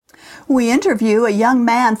We interview a young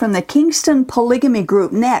man from the Kingston Polygamy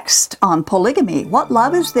Group next on Polygamy. What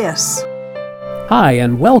Love Is This? Hi,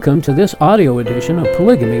 and welcome to this audio edition of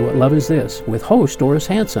Polygamy, What Love Is This, with host Doris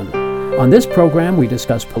Hanson. On this program, we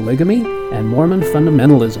discuss polygamy and Mormon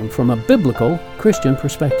fundamentalism from a biblical Christian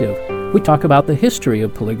perspective. We talk about the history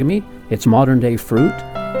of polygamy, its modern-day fruit,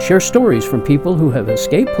 share stories from people who have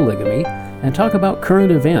escaped polygamy, and talk about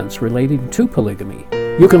current events relating to polygamy.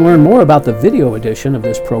 You can learn more about the video edition of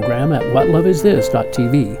this program at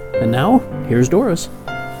whatloveisthis.tv. And now, here's Doris.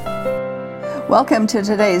 Welcome to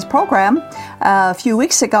today's program. A few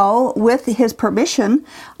weeks ago, with his permission,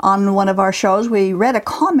 on one of our shows, we read a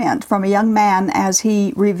comment from a young man as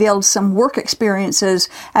he revealed some work experiences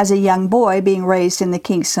as a young boy being raised in the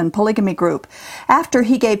Kingston Polygamy Group. After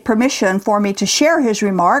he gave permission for me to share his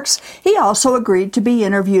remarks, he also agreed to be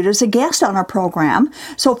interviewed as a guest on our program.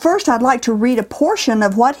 So first, I'd like to read a portion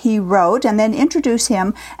of what he wrote and then introduce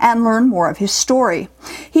him and learn more of his story.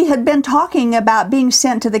 He had been talking about being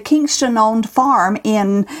sent to the Kingston-owned farm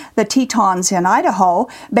in the Tetons in Idaho,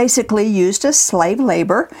 basically used as slave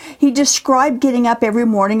labor. He described getting up every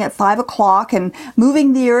morning at 5 o'clock and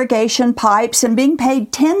moving the irrigation pipes and being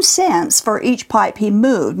paid 10 cents for each pipe he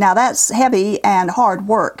moved. Now that's heavy and hard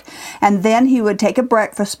work. And then he would take a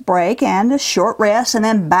breakfast break and a short rest and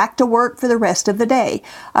then back to work for the rest of the day.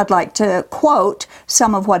 I'd like to quote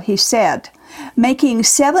some of what he said. Making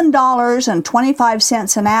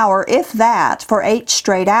 $7.25 an hour, if that, for 8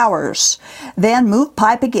 straight hours. Then move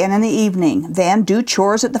pipe again in the evening. Then do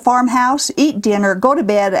chores at the farmhouse, eat dinner, go to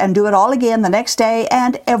bed, and do it all again the next day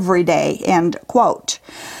and every day, end quote.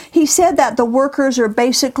 He said that the workers are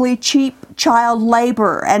basically cheap child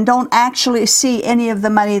labor and don't actually see any of the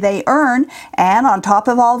money they earn, and on top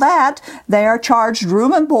of all that, they are charged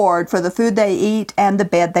room and board for the food they eat and the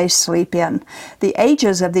bed they sleep in. The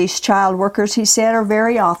ages of these child workers, he said, are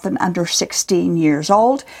very often under 16 years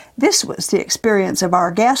old. This was the experience of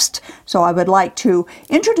our guest, so I would like to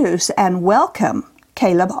introduce and welcome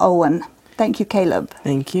Caleb Owen. Thank you, Caleb.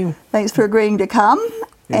 Thank you. Thanks for agreeing to come.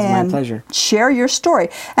 It's my pleasure. Share your story.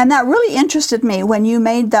 And that really interested me when you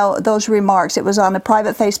made those remarks. It was on a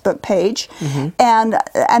private Facebook page. Mm-hmm. And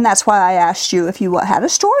that's why I asked you if you had a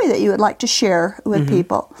story that you would like to share with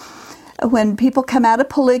people. When people come out of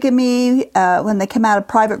polygamy, when they come out of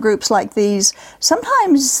private groups like these,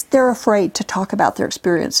 sometimes they're afraid to talk about their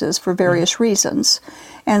experiences for various reasons.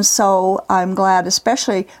 And so I'm glad,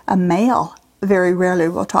 especially a male very rarely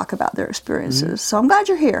will talk about their experiences. So I'm glad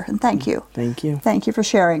you're here, and thank you. Thank you. Thank you for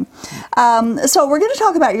sharing. So we're going to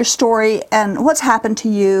talk about your story and what's happened to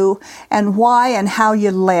you and why and how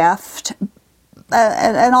you left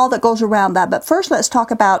and all that goes around that. But first, let's start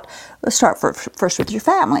first with your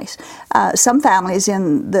families. Some families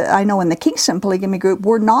I know in the Kingston Polygamy Group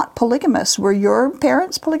were not polygamous. Were your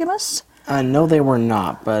parents polygamous? No, they were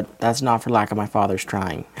not, but that's not for lack of my father's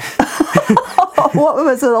trying. What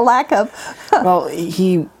was the lack of? Well,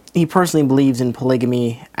 he personally believes in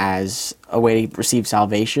polygamy as a way to receive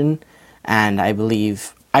salvation, and I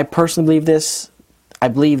personally believe this. I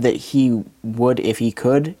believe that he would, if he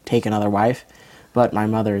could, take another wife, but my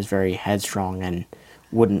mother is very headstrong and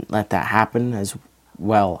wouldn't let that happen, as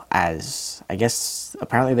well as, I guess,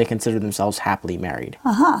 apparently they consider themselves happily married.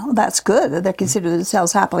 That's good that they consider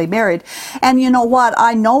themselves happily married. And you know what?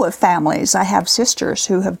 I know of families. I have sisters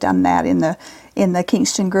who have done that in the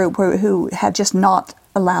Kingston group who have just not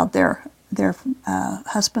allowed their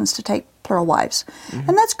husbands to take plural wives. Mm-hmm.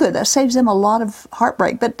 And that's good. That saves them a lot of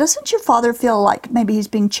heartbreak. But doesn't your father feel like maybe he's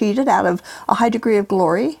being cheated out of a high degree of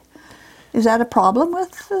glory? Is that a problem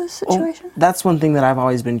with the situation? Well, that's one thing that I've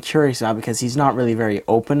always been curious about, because he's not really very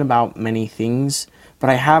open about many things. But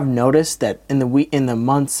I have noticed that in the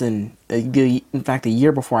months and in fact the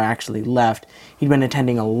year before I actually left, he'd been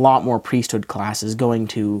attending a lot more priesthood classes, going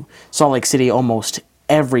to Salt Lake City almost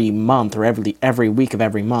every month or every week of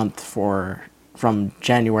every month from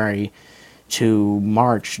January to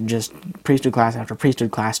March, just priesthood class after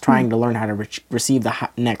priesthood class, trying to learn how to receive the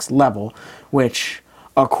next level, which,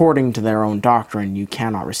 according to their own doctrine, you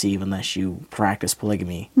cannot receive unless you practice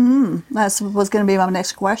polygamy. That was going to be my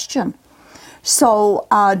next question. So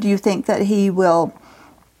do you think that he will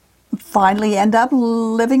finally end up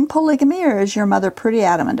living polygamy, or is your mother pretty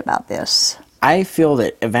adamant about this? I feel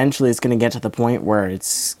that eventually it's going to get to the point where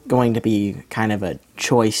it's going to be kind of a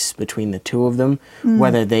choice between the two of them,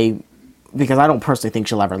 because I don't personally think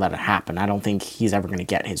she'll ever let it happen. I don't think he's ever going to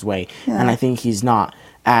get his way. Yeah. And I think he's not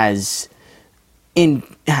as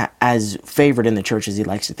favored in the church as he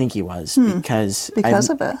likes to think he was, because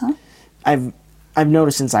of it, huh? I've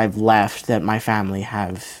noticed since I've left that my family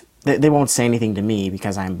they won't say anything to me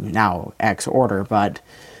because I'm now ex-order, but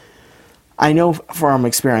I know from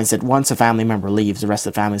experience that once a family member leaves, the rest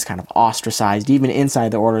of the family is kind of ostracized. Even inside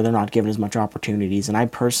the order, they're not given as much opportunities. And I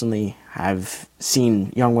personally have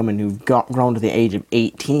seen young women who've grown to the age of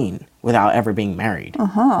 18 without ever being married,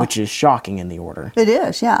 which is shocking in the order. It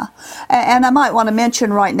is, yeah. And I might want to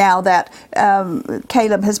mention right now that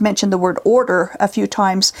Caleb has mentioned the word order a few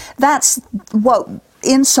times. That's what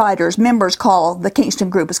insiders, members call the Kingston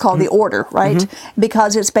group. It's called the Order, right?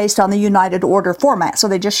 Because it's based on the United Order format, so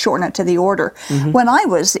they just shorten it to the Order. When I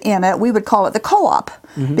was in it, we would call it the Co-op,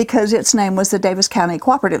 because its name was the Davis County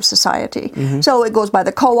Cooperative Society. So it goes by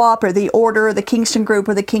the Co-op or the Order, the Kingston group,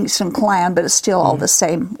 or the Kingston Clan, but it's still all the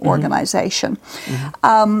same organization.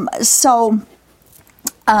 So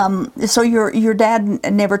your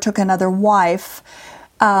dad never took another wife.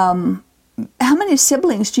 How many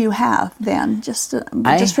siblings do you have then, just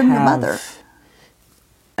from your mother?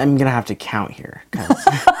 I'm gonna have to count here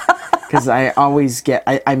because I always get.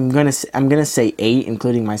 I'm gonna say 8,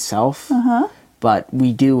 including myself. But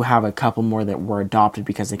we do have a couple more that were adopted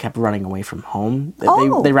because they kept running away from home.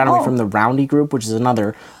 They ran away from the Roundy group, which is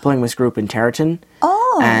another polygamous group in Territon.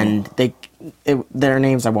 And their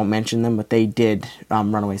names, I won't mention them, but they did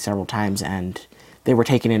run away several times, and they were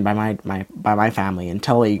taken in by my family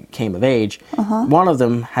until they came of age. One of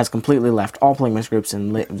them has completely left all polygamous groups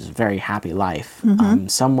and lives a very happy life,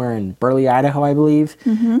 somewhere in Burley, Idaho, I believe.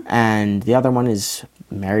 And the other one is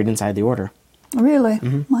married inside the order. Really?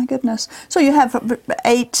 My goodness. So you have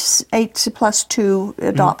eight plus 2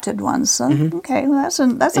 adopted ones. So, okay, well, that's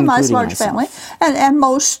a nice large family. And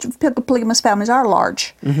most polygamous families are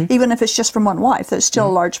large. Even if it's just from one wife, they're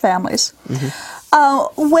still large families.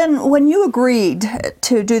 When you agreed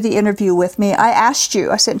to do the interview with me, I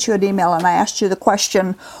sent you an email and I asked you the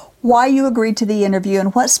question, why you agreed to the interview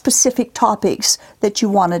and what specific topics that you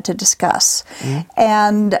wanted to discuss.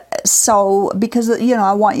 And so, because,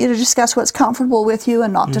 I want you to discuss what's comfortable with you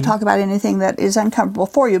and not to talk about anything that is uncomfortable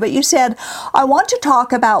for you. But you said, I want to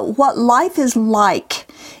talk about what life is like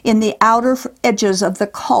in the outer edges of the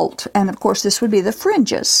cult. And of course, this would be the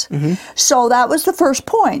fringes. So that was the first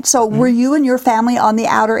point. So were you and your family on the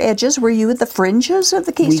outer edges? Were you at the fringes of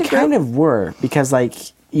the Kingston group? We kind of were, because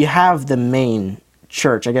you have the main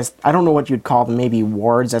church. I guess, I don't know what you'd call them, maybe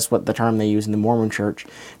wards. That's what the term they use in the Mormon church.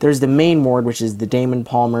 There's the main ward, which is the Damon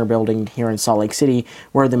Palmer building here in Salt Lake City,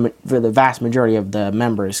 where the vast majority of the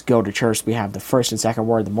members go to church. We have the first and second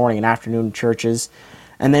ward, the morning and afternoon churches.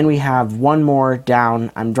 And then we have one more down,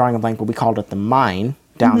 I'm drawing a blank, but we called it the Mine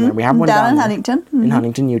down there. We have one down in Huntington. In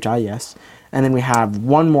Huntington, Utah, yes. And then we have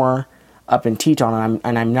one more up in Teton,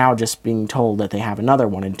 and I'm now just being told that they have another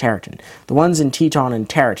one in Territon. The ones in Teton and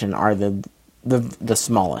Territon are the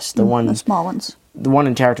smallest. The small ones. The one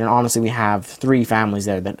in Territon, honestly, we have 3 families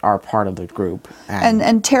there that are part of the group.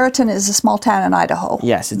 And Territon is a small town in Idaho.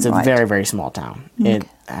 Yes, it's a very, very small town. Okay. It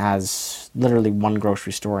has literally one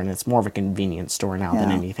grocery store, and it's more of a convenience store now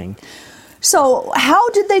than anything. So how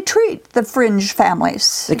did they treat the fringe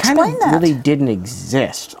families? They kind of really didn't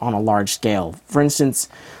exist on a large scale. For instance,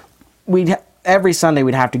 every Sunday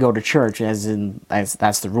we'd have to go to church, as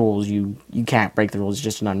that's the rules. You can't break the rules, it's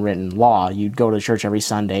just an unwritten law. You'd go to church every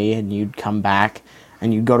Sunday and you'd come back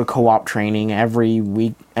and you'd go to co-op training every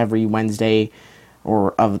week, every Wednesday,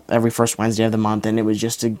 or every first Wednesday of the month, and it was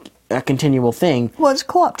just a continual thing. What's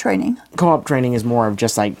co-op training? Co-op training is more of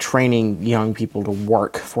just like training young people to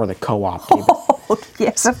work for the co-op. Oh,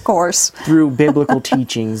 yes, of course. Through biblical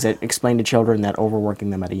teachings that explain to children that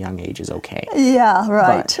overworking them at a young age is okay. Yeah,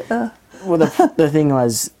 right. Well, the thing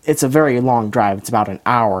was, it's a very long drive. It's about an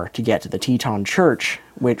hour to get to the Teton Church,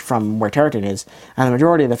 from where Territon is. And the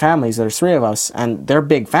majority of the families, there's 3 of us, and they're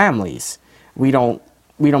big families. We don't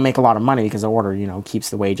make a lot of money because the order,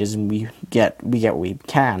 keeps the wages, and we get what we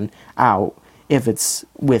can out if it's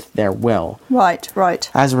with their will. Right.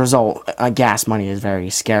 As a result, gas money is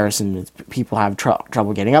very scarce, and people have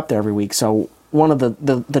trouble getting up there every week. So one of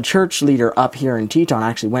the church leader up here in Teton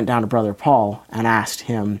actually went down to Brother Paul and asked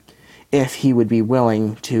him if he would be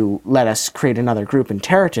willing to let us create another group in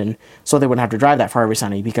Territon so they wouldn't have to drive that far every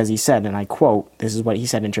Sunday, because he said, and I quote, this is what he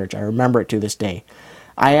said in church, I remember it to this day.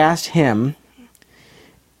 I asked him,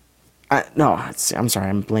 I'm sorry,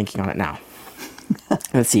 I'm blanking on it now.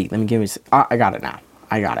 Let's see, I got it now.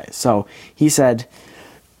 I got it. So he said,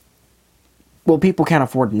 well, people can't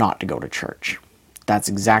afford not to go to church. That's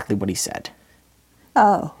exactly what he said.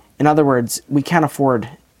 Oh. In other words, we can't afford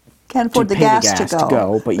the gas to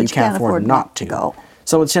go, but you can't afford not to go.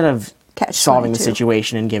 So instead of solving the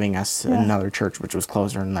situation and giving us another church which was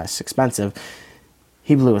closer and less expensive,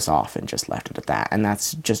 he blew us off and just left it at that. And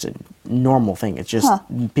that's just a normal thing. It's just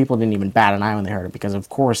people didn't even bat an eye when they heard it, because of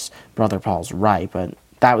course Brother Paul's right, but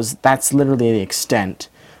that's literally the extent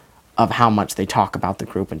of how much they talk about the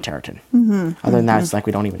group in Territon. Other than that, it's like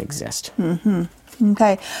we don't even exist.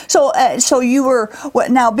 Okay, so you were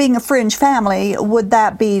now being a fringe family. Would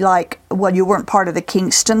that be like, well, you weren't part of the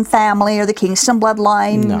Kingston family or the Kingston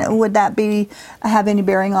bloodline? No. Would that have any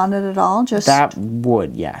bearing on it at all? Just that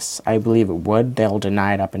would, yes, I believe it would. They'll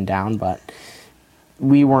deny it up and down, but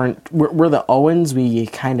we weren't. We're the Owens. We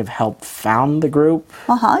kind of helped found the group.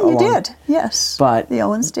 You did, yes. But the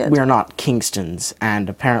Owens did. We're not Kingstons, and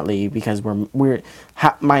apparently because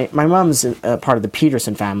my mom's a part of the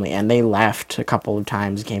Peterson family, and they left a couple of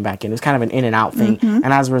times and came back in. It was kind of an in and out thing, and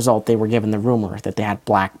as a result, they were given the rumor that they had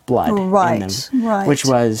black blood in them, which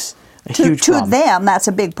was a huge problem. To them, that's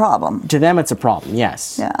a big problem. To them, it's a problem.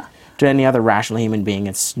 Yes. Yeah. To any other rational human being,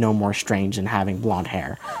 it's no more strange than having blonde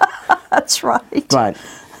hair. That's right. But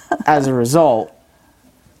as a result,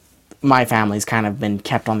 my family's kind of been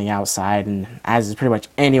kept on the outside, and as is pretty much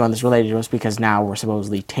anyone that's related to us, because now we're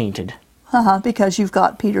supposedly tainted. Because you've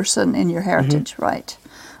got Peterson in your heritage, right.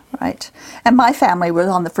 And my family was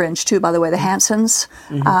on the fringe too, by the way, the Hansons.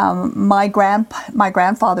 My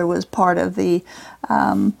grandfather was part of the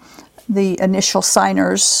initial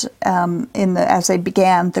signers as they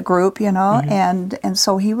began the group, and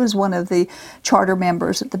so he was one of the charter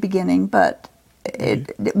members at the beginning, but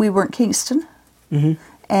we weren't Kingston,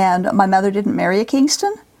 and my mother didn't marry a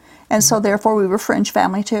Kingston, and so therefore we were fringe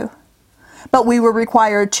family too. But we were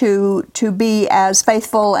required to be as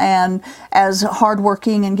faithful and as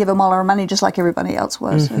hardworking and give them all our money, just like everybody else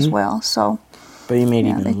was as well. So, but you made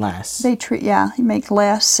even less. You make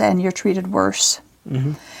less, and you're treated worse.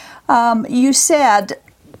 You said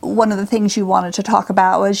one of the things you wanted to talk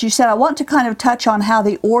about was, you said, I want to kind of touch on how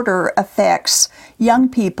the order affects young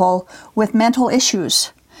people with mental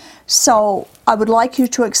issues. So I would like you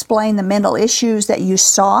to explain the mental issues that you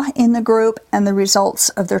saw in the group and the results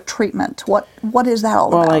of their treatment. What is that all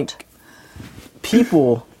about? Well, like,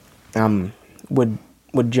 people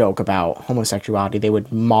would joke about homosexuality. They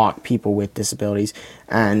would mock people with disabilities,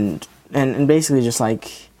 and basically just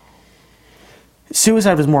like,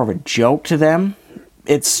 suicide was more of a joke to them.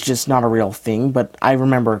 It's just not a real thing. But I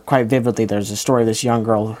remember quite vividly, there's a story of this young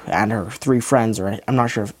girl and her 3 friends, or I'm not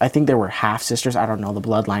sure, I think they were half-sisters. I don't know, the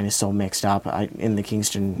bloodline is so mixed up in the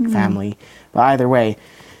Kingston family. But either way,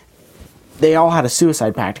 they all had a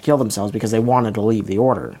suicide pact to kill themselves because they wanted to leave the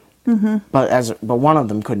order. But one of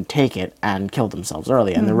them couldn't take it and killed themselves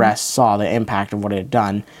early, and the rest saw the impact of what it had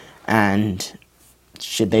done, and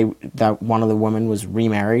that one of the women was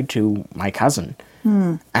remarried to my cousin,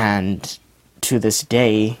 and to this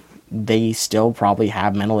day they still probably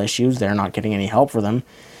have mental issues. They're not getting any help for them.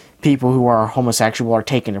 People who are homosexual are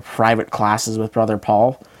taken to private classes with Brother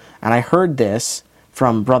Paul, and I heard this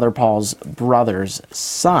from Brother Paul's brother's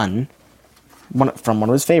son, from one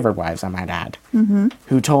of his favorite wives, I might add,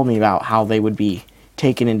 who told me about how they would be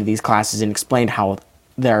taken into these classes and explained how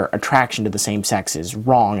their attraction to the same sex is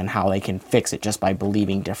wrong and how they can fix it just by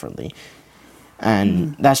believing differently.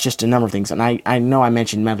 And that's just a number of things. And I know I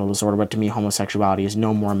mentioned mental disorder, but to me homosexuality is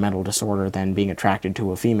no more mental disorder than being attracted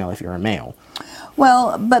to a female if you're a male.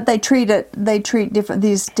 Well, but they treat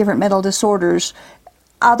these different mental disorders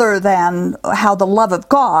other than how the love of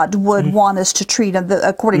God would want us to treat them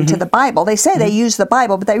according to the Bible. They say they use the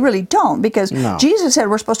Bible, but they really don't, because Jesus said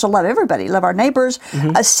we're supposed to love everybody, love our neighbors.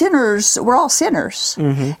 As sinners, we're all sinners.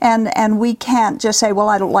 And we can't just say, well,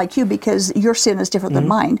 I don't like you because your sin is different than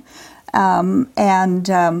mine. And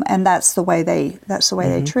that's the way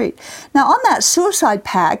they treat. Now, on that suicide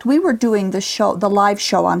pact, we were doing the live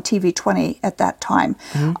show on TV 20 at that time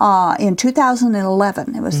in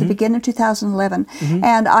 2011. It was the beginning of 2011,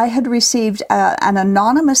 and I had received an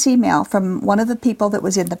anonymous email from one of the people that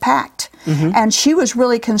was in the pact, and she was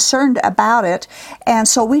really concerned about it. And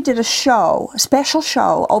so we did a special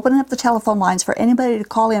show, opening up the telephone lines for anybody to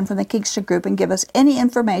call in from the Kingston group and give us any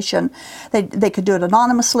information. They could do it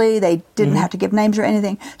anonymously. They didn't have to give names or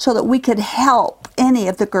anything, so that we could help any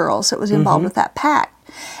of the girls that was involved with that pact.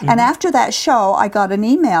 And after that show, I got an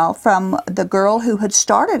email from the girl who had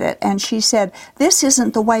started it, and she said, this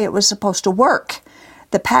isn't the way it was supposed to work.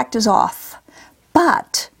 The pact is off.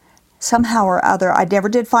 But somehow or other, I never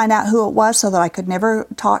did find out who it was, so that I could never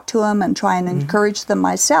talk to them and try and encourage them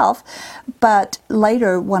myself. But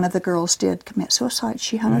later, one of the girls did commit suicide.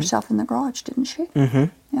 She hung herself in the garage, didn't she?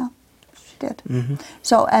 Yeah. Did.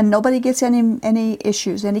 So, and nobody gets any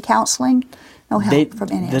issues, any counseling, no help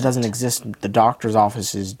from any of that doesn't exist. The doctor's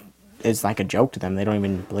office is like a joke to them. They don't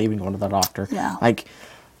even believe in going to the doctor. Yeah. Like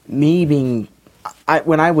me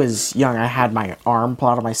when I was young, I had my arm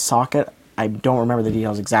pulled out of my socket. I don't remember the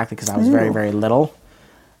details exactly because I was very, very little,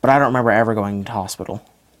 but I don't remember ever going to hospital.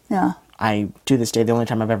 Yeah. To this day, the only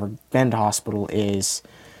time I've ever been to hospital is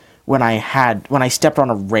when I stepped on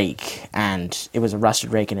a rake, and it was a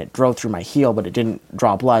rusted rake, and it drove through my heel, but it didn't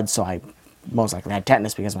draw blood, so I most likely had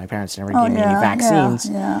tetanus because my parents never gave me any vaccines.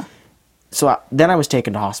 Yeah. So then I was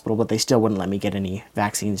taken to hospital, but they still wouldn't let me get any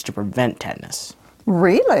vaccines to prevent tetanus.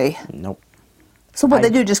 Really? Nope. So what they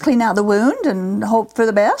do, just clean out the wound and hope for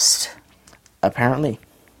the best? Apparently.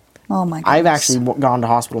 Oh my goodness. I've actually gone to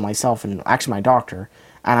hospital myself, and actually my doctor,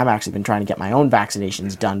 and I've actually been trying to get my own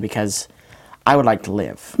vaccinations done because I would like to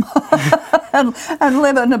live. and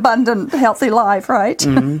live an abundant, healthy life, right?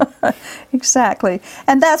 Mm-hmm. Exactly.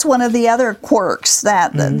 And that's one of the other quirks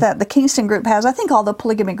that, Mm-hmm. that the Kingston group has. I think all the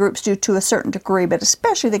polygamy groups do to a certain degree, but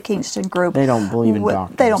especially the Kingston group. They don't believe in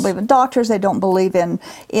doctors. They don't believe in doctors. They don't believe in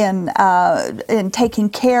taking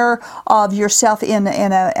care of yourself in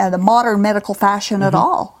a modern medical fashion Mm-hmm. at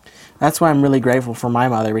all. That's why I'm really grateful for my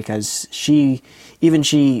mother, because she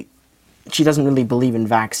doesn't really believe in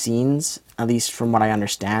vaccines, at least from what I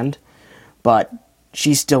understand, but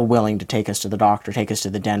she's still willing to take us to the doctor, take us to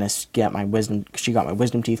the dentist, she got my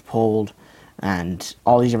wisdom teeth pulled, and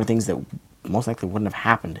all these different things that most likely wouldn't have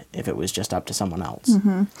happened if it was just up to someone else.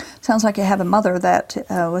 Mm-hmm. Sounds like you have a mother that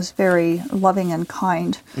was very loving and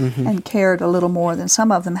kind and cared a little more than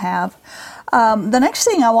some of them have. The next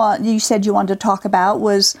thing you said you wanted to talk about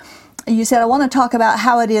was, you said, I want to talk about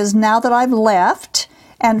how it is now that I've left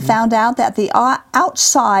and found out that the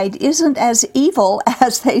outside isn't as evil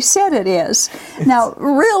as they said it is. Now,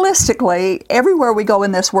 realistically, everywhere we go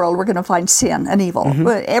in this world, we're going to find sin and evil.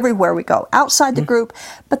 Everywhere we go, outside the group,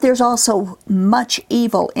 but there's also much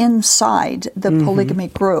evil inside the polygamy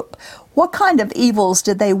group. What kind of evils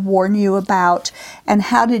did they warn you about, and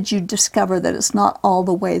how did you discover that it's not all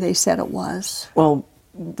the way they said it was? Well,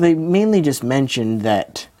 they mainly just mentioned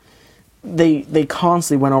that they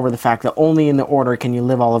constantly went over the fact that only in the order can you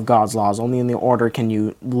live all of God's laws. Only in the order can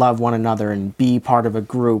you love one another and be part of a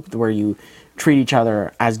group where you treat each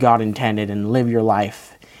other as God intended and live your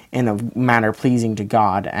life in a manner pleasing to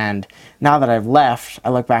God. And now that I've left,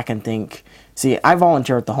 I look back and think, see, I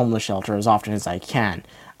volunteer at the homeless shelter as often as I can.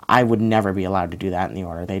 I would never be allowed to do that in the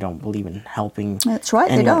order. They don't believe in helping That's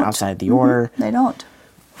right, anyone they don't. outside the order. They don't.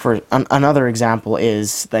 For another example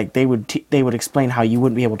is, like, they would explain how you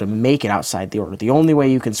wouldn't be able to make it outside the order. The only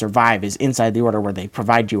way you can survive is inside the order, where they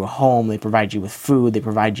provide you a home, they provide you with food, they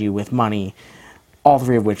provide you with money, all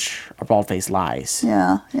three of which are bald-faced lies.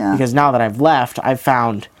 Yeah. Because now that I've left, I've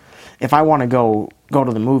found if I want to go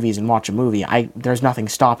to the movies and watch a movie, there's nothing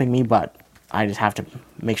stopping me, but I just have to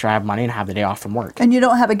make sure I have money and have the day off from work. And you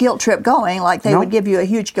don't have a guilt trip going, like they No. would give you a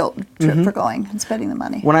huge guilt trip for going and spending the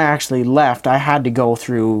money. When I actually left, I had to go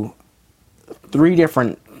through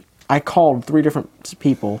I called 3 different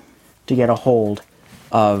people to get a hold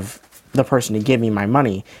of the person to give me my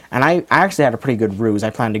money. And I actually had a pretty good ruse. I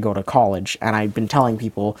planned to go to college, and I'd been telling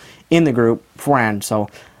people in the group beforehand, so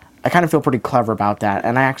I kind of feel pretty clever about that.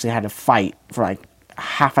 And I actually had to fight for like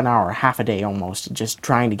half an hour, half a day almost, just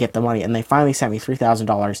trying to get the money. And they finally sent me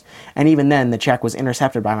 $3,000. And even then, the check was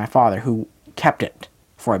intercepted by my father, who kept it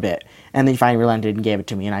for a bit. And they finally relented and gave it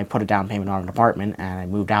to me, and I put a down payment on an apartment, and I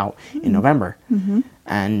moved out in November.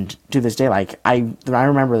 And to this day, like, I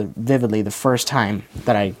remember vividly the first time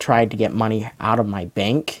that I tried to get money out of my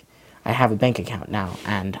bank. I have a bank account now,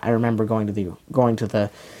 and I remember going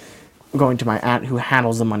to my aunt who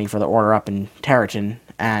handles the money for the order up in Territon,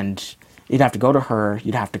 and you'd have to go to her,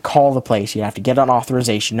 you'd have to call the place, you'd have to get an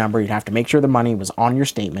authorization number, you'd have to make sure the money was on your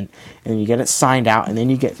statement, and then you get it signed out, and then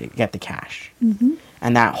you get the cash.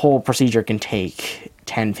 And that whole procedure can take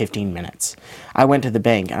 10, 15 minutes. I went to the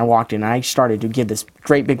bank, and I walked in, and I started to give this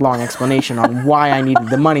great big long explanation on why I needed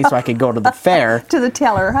the money so I could go to the fair. To the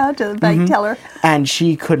teller, huh? To the bank teller. And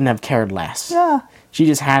she couldn't have cared less. Yeah. She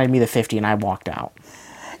just handed me the 50, and I walked out.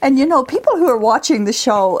 And you know, people who are watching the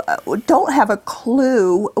show don't have a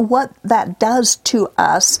clue what that does to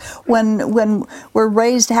us when we're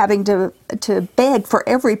raised having to beg for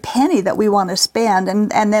every penny that we want to spend,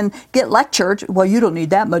 and then get lectured. Well, you don't need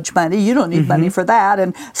that much money. You don't need money for that,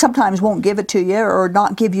 and sometimes won't give it to you or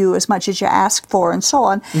not give you as much as you ask for, and so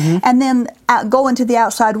on. And then go into the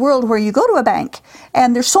outside world where you go to a bank,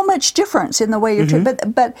 and there's so much difference in the way you're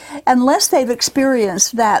treated. But unless they've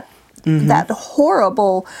experienced that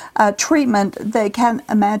horrible treatment, they can't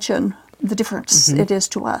imagine the difference it is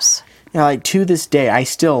to us. Yeah, like to this day, I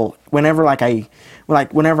still, whenever I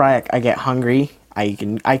get hungry, I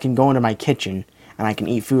can go into my kitchen and I can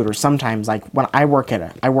eat food. Or sometimes, like when I work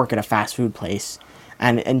at a fast food place,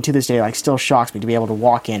 and to this day, like, still shocks me to be able to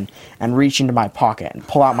walk in and reach into my pocket and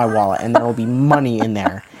pull out my wallet, and there will be money in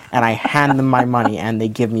there. and I hand them my money, and they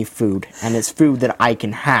give me food, and it's food that I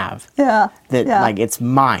can have. Yeah. That like it's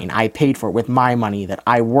mine. I paid for it with my money that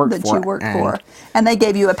I worked for. That you worked for, and they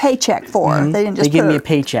gave you a paycheck for. They didn't just. They give me a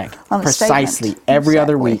paycheck on precisely every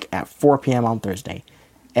other week at 4 p.m. on Thursday,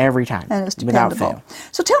 every time, and it's without dependable. fail.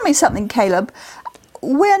 So tell me something, Caleb.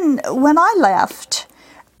 When I left.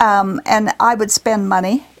 And I would spend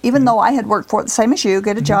money, even though I had worked for it the same as you,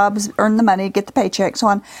 get a job, earn the money, get the paycheck, so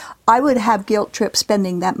on. I would have guilt trips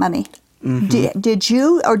spending that money. Did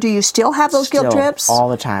you, or do you still have those guilt trips? All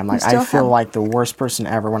the time. Like I feel like the worst person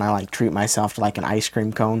ever when I like treat myself to like an ice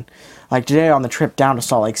cream cone. Like today on the trip down to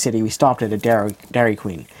Salt Lake City, we stopped at a Dairy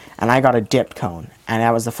Queen, and I got a dipped cone, and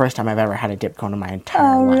that was the first time I've ever had a dipped cone in my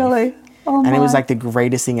entire life. Oh, really? Oh, and it was like the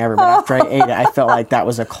greatest thing ever. But after I ate it, I felt like that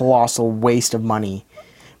was a colossal waste of money.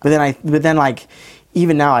 But then, like,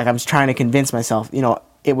 even now, like, I'm just trying to convince myself, you know,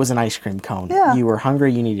 it was an ice cream cone. Yeah. You were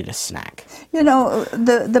hungry, you needed a snack. You know,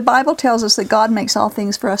 the Bible tells us that God makes all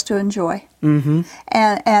things for us to enjoy. Mm-hmm.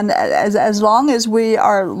 And as long as we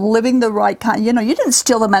are living the right kind, you know, you didn't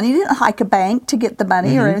steal the money, you didn't hike a bank to get the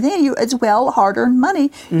money or anything. It's well hard-earned money.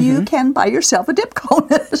 You can buy yourself a dip cone.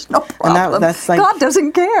 There's no problem. And that's like, God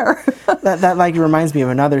doesn't care. that like reminds me of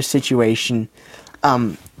another situation.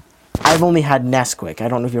 I've only had Nesquik. I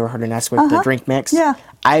don't know if you ever heard of Nesquik, the drink mix. Yeah.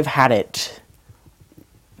 I've had it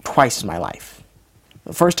twice in my life.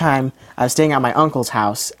 The first time, I was staying at my uncle's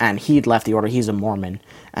house, and he'd left the order. He's a Mormon,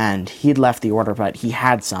 and he'd left the order, but he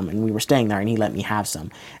had some, and we were staying there, and he let me have some.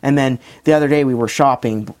 And then the other day, we were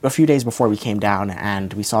shopping, a few days before we came down,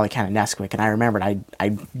 and we saw the can of Nesquik, and I remembered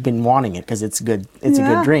I'd been wanting it, because it's good. It's a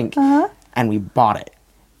good drink, and we bought it.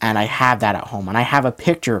 And I have that at home, and I have a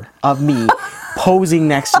picture of me posing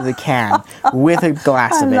next to the can with a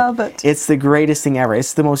glass of it. I love it. It's the greatest thing ever.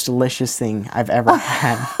 It's the most delicious thing I've ever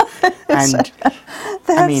had. And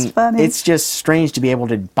I mean, funny. It's just strange to be able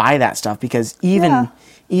to buy that stuff, because even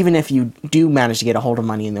if you do manage to get a hold of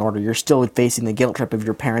money in the order, you're still facing the guilt trip of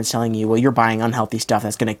your parents telling you, well, you're buying unhealthy stuff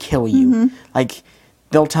that's going to kill you. Like,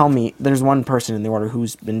 they'll tell me, there's one person in the order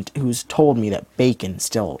who's told me that bacon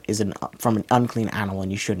still is from an unclean animal,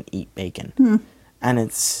 and you shouldn't eat bacon. And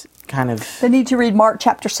it's kind of... They need to read Mark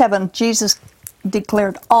chapter 7. Jesus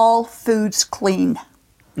declared all foods clean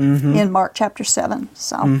in Mark chapter 7.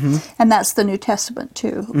 So, and that's the New Testament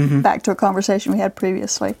too. Back to a conversation we had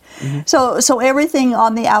previously. So everything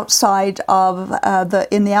on the outside of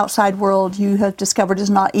in the outside world you have discovered is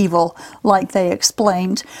not evil, like they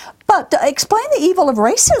explained. But explain the evil of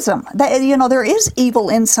racism. That, you know, there is evil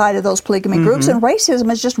inside of those polygamy groups, and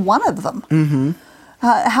racism is just one of them.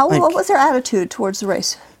 What was their attitude towards the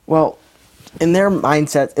race? Well, in their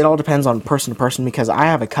mindset, it all depends on person to person, because I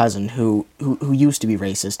have a cousin who used to be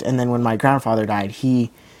racist, and then when my grandfather died, he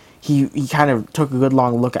kind of took a good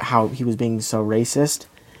long look at how he was being so racist,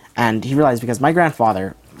 and he realized, because my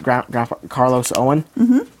grandfather, Grandpa Carlos Owen,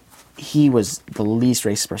 he was the least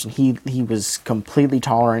racist person. He was completely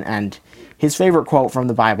tolerant, and his favorite quote from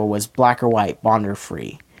the Bible was black or white, bond or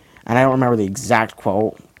free. And I don't remember the exact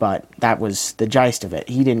quote, but that was the gist of it.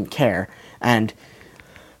 He didn't care. And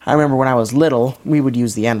I remember when I was little, we would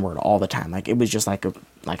use the N-word all the time. Like, it was just like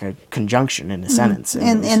a conjunction in a sentence.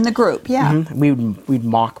 In the group, yeah. We'd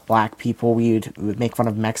mock black people. We would make fun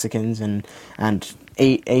of Mexicans and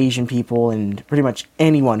Asian people, and pretty much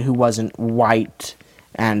anyone who wasn't white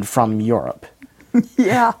and from Europe.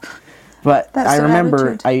 Yeah. But That's I remember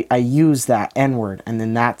attitude. I used that N-word, and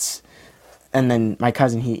then my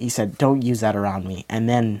cousin, he said, don't use that around me. And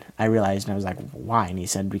then I realized, and I was like, why? And he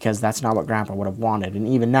said, because that's not what Grandpa would have wanted. And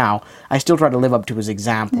even now, I still try to live up to his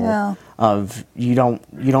example of you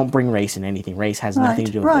don't bring race in anything. Race has nothing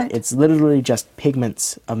to do with it. It's literally just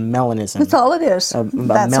pigments of melanism. That's all it is.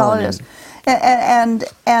 That's all it is.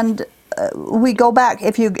 And we go back,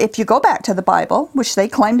 if you go back to the Bible, which they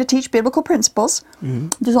claim to teach biblical principles,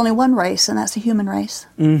 there's only one race, and that's the human race.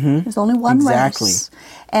 There's only one race.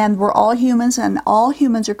 And we're all humans, and all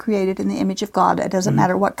humans are created in the image of God. It doesn't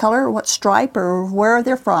matter what color or what stripe or where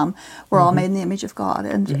they're from. We're all made in the image of God,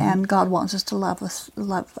 and God wants us to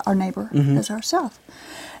love our neighbor as ourselves.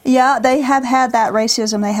 Yeah, they have had that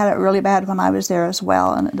racism. They had it really bad when I was there as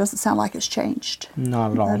well, and it doesn't sound like it's changed.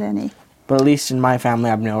 Not at all. Not any. But at least in my family,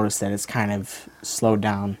 I've noticed that it's kind of slowed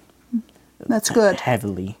down. That's good.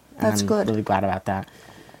 Heavily. And That's good. I'm really glad about that.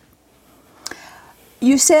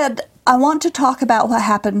 You said, I want to talk about what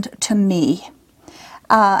happened to me.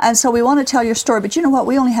 And so we want to tell your story, but you know what?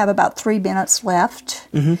 We only have about 3 minutes left,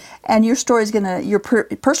 and your story is your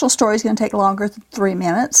personal story is going to take longer than 3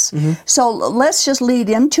 minutes. So let's just lead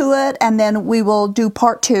into it, and then we will do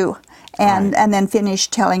part 2. And then finish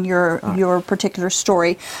telling your particular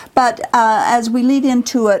story. But as we lead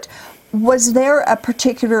into it, was there a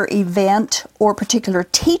particular event or particular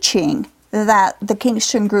teaching that the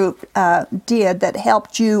Kingston Group did that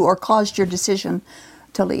helped you or caused your decision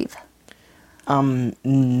to leave?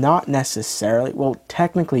 Not necessarily. Well,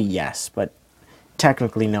 technically yes, but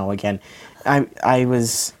technically no. Again, I've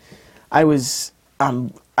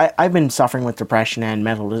been suffering with depression and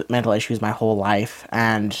mental issues my whole life,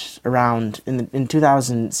 and around in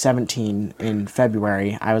 2017 in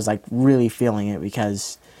February, I was like really feeling it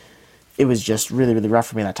because it was just really, really rough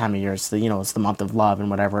for me that time of year. It's it's the month of love and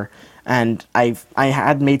whatever. And I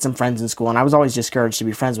had made some friends in school, and I was always discouraged to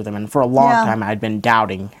be friends with them. And for a long time, I'd been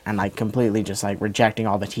doubting and like completely just like rejecting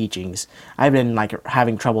all the teachings. I've been like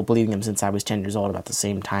having trouble believing them since I was 10 years old, about the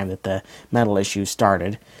same time that the mental issues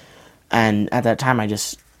started. And at that time, I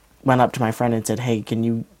just went up to my friend and said, "Hey, can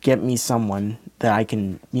you get me someone that I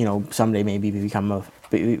can, someday maybe become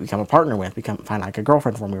a partner with, find like a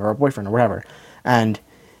girlfriend for me or a boyfriend or whatever?" And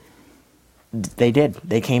they did.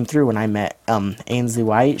 They came through, and I met Ainsley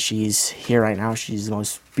White. She's here right now. She's the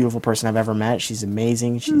most beautiful person I've ever met. She's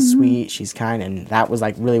amazing. She's sweet. She's kind. And that was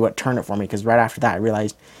like really what turned it for me, because right after that, I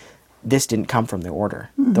realized this didn't come from the order.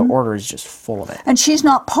 The order is just full of it. And she's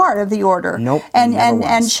not part of the order. Nope.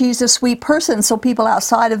 And she's a sweet person. So people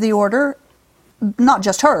outside of the order, not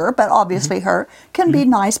just her, but obviously her, can be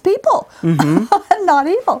nice people, not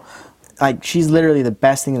evil. Like, she's literally the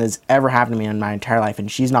best thing that has ever happened to me in my entire life,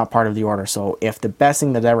 and she's not part of the order. So if the best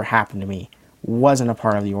thing that ever happened to me wasn't a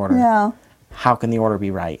part of the order, how can the order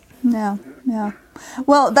be right? Yeah.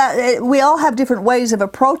 Well, we all have different ways of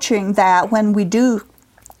approaching that when we do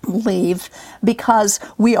leave, because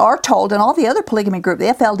we are told, and all the other polygamy groups, the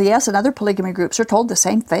FLDS and other polygamy groups are told the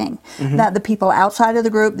same thing, that the people outside of the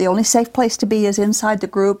group, the only safe place to be is inside the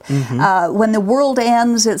group. When the world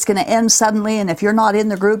ends, it's going to end suddenly, and if you're not in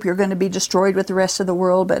the group, you're going to be destroyed with the rest of the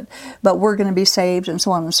world, but we're going to be saved, and so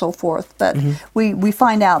on and so forth. But we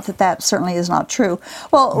find out that certainly is not true.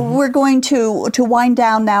 Well, we're going to wind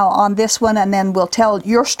down now on this one, and then we'll tell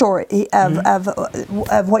your story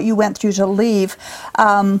of what you went through to leave.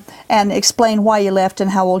 And explain why you left and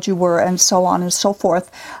how old you were and so on and so forth.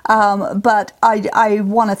 But I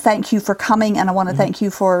want to thank you for coming, and I want to thank you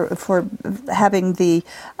for having the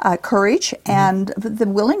courage and the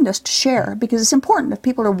willingness to share, because it's important. If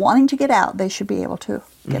people are wanting to get out, they should be able to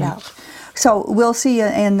get out. So we'll see you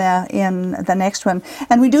in the next one.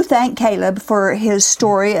 And we do thank Caleb for his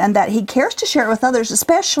story, and that he cares to share it with others,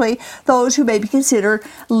 especially those who maybe consider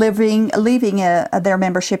leaving their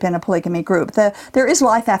membership in a polygamy group. There is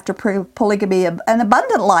life after polygamy, an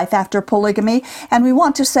abundant life after polygamy, and we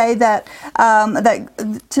want to say that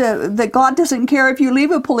God doesn't care if you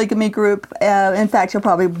leave a polygamy group. In fact, He'll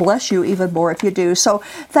probably bless you even more if you do. So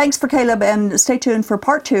thanks for Caleb, and stay tuned for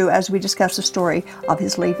part 2 as we discuss the story of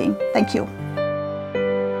his leaving. Thank you.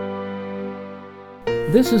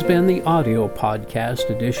 This has been the audio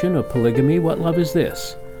podcast edition of Polygamy, What Love Is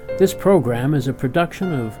This? This program is a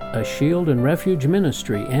production of A Shield and Refuge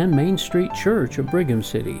Ministry and Main Street Church of Brigham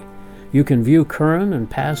City. You can view current and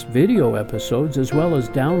past video episodes, as well as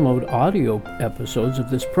download audio episodes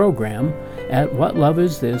of this program at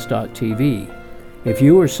whatlovethis.tv. If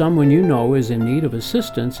you or someone you know is in need of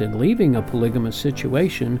assistance in leaving a polygamous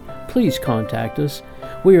situation, please contact us.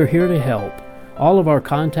 We are here to help. All of our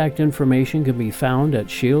contact information can be found at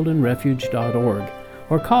shieldandrefuge.org,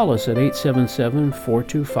 or call us at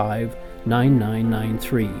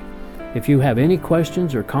 877-425-9993. If you have any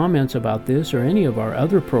questions or comments about this or any of our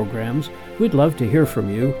other programs, we'd love to hear from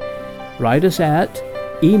you. Write us at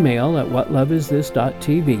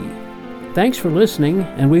email@whatlovethis.tv. Thanks for listening,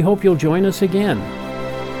 and we hope you'll join us again.